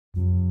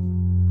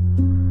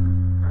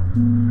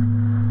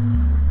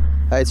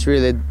It's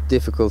really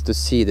difficult to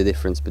see the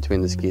difference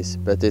between the skis,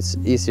 but it's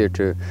easier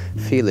to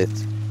feel it.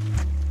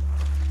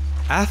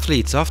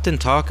 Athletes often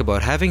talk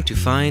about having to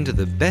find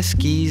the best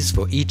skis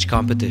for each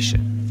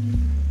competition.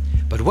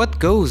 But what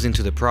goes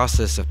into the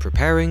process of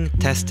preparing,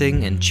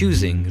 testing, and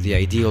choosing the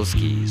ideal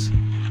skis?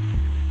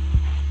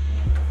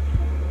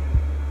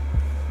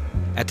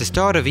 At the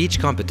start of each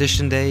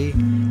competition day,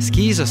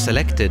 skis are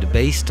selected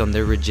based on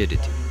their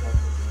rigidity.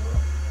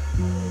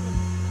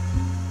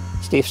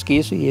 Stiff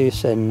skis we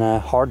use in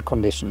hard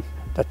condition,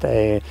 that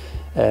they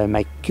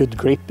make good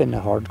grip in a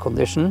hard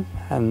condition,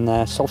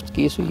 and soft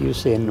skis we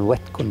use in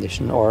wet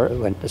condition or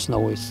when the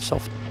snow is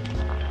soft.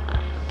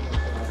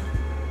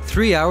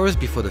 3 hours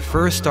before the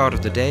first start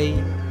of the day,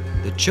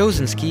 the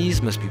chosen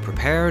skis must be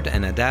prepared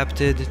and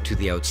adapted to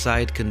the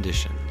outside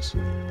conditions.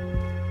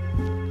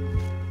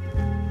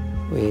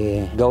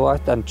 We go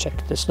out and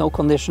check the snow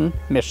condition,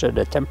 measure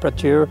the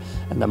temperature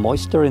and the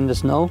moisture in the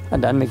snow,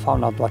 and then we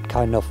found out what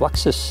kind of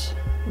waxes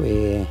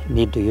we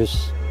need to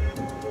use.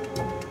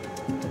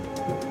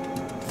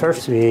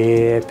 First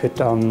we put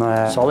on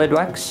solid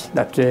wax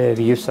that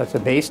we use as a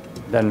base.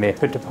 Then we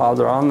put the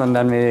powder on, and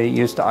then we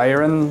use the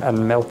iron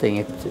and melting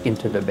it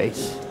into the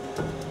base.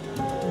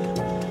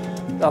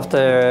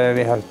 After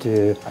we have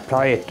to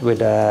apply it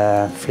with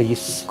a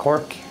fleece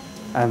cork,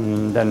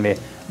 and then we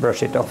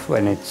brush it off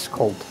when it's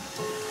cold.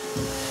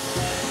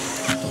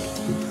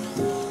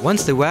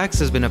 Once the wax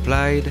has been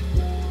applied,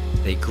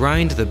 they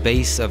grind the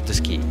base of the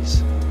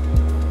skis.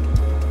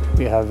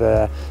 We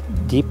have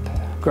deep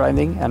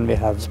grinding and we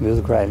have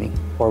smooth grinding.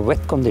 For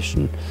wet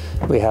condition,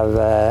 we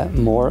have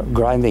more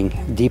grinding,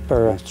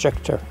 deeper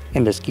structure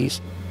in the skis.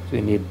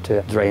 We need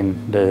to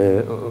drain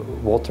the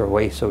water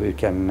away so we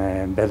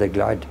can better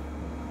glide.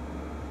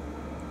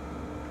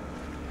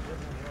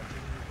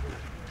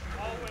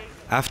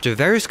 After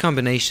various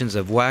combinations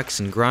of wax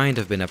and grind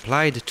have been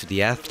applied to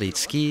the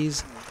athlete's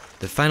skis,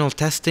 the final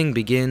testing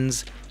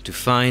begins to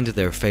find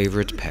their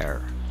favorite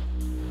pair.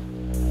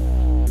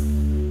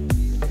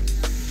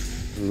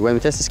 When we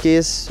test the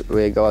skis,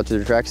 we go out to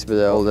the tracks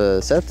with all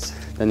the sets.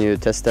 Then you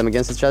test them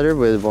against each other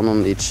with one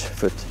on each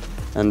foot.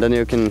 And then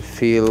you can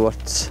feel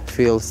what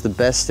feels the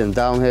best in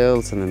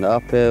downhills and in the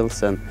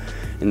uphills and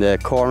in the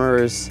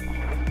corners.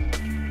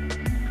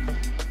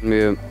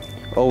 We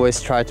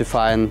always try to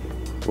find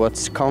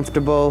what's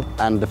comfortable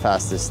and the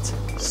fastest.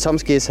 Some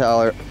skis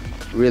are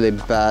really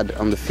bad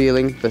on the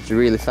feeling, but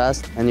really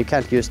fast, and you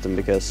can't use them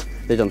because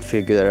they don't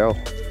feel good at all.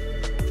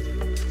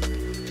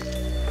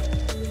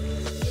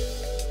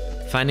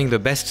 Finding the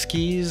best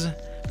skis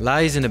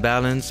lies in a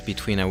balance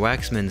between a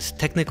waxman's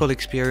technical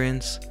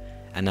experience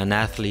and an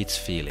athlete's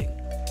feeling.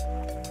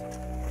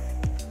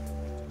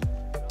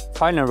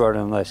 Final word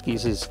on the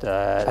skis is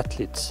the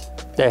athletes.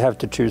 They have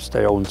to choose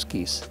their own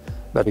skis,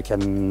 but we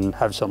can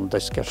have some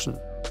discussion.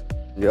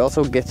 You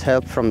also get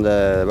help from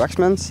the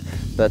waxmans,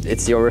 but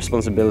it's your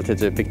responsibility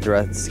to pick the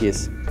right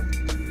skis.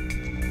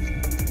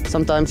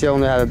 Sometimes you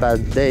only have a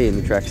bad day in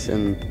the tracks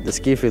and the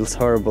ski feels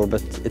horrible,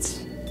 but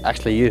it's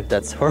actually you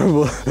that's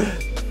horrible.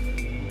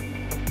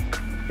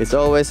 It's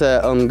always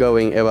an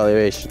ongoing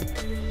evaluation.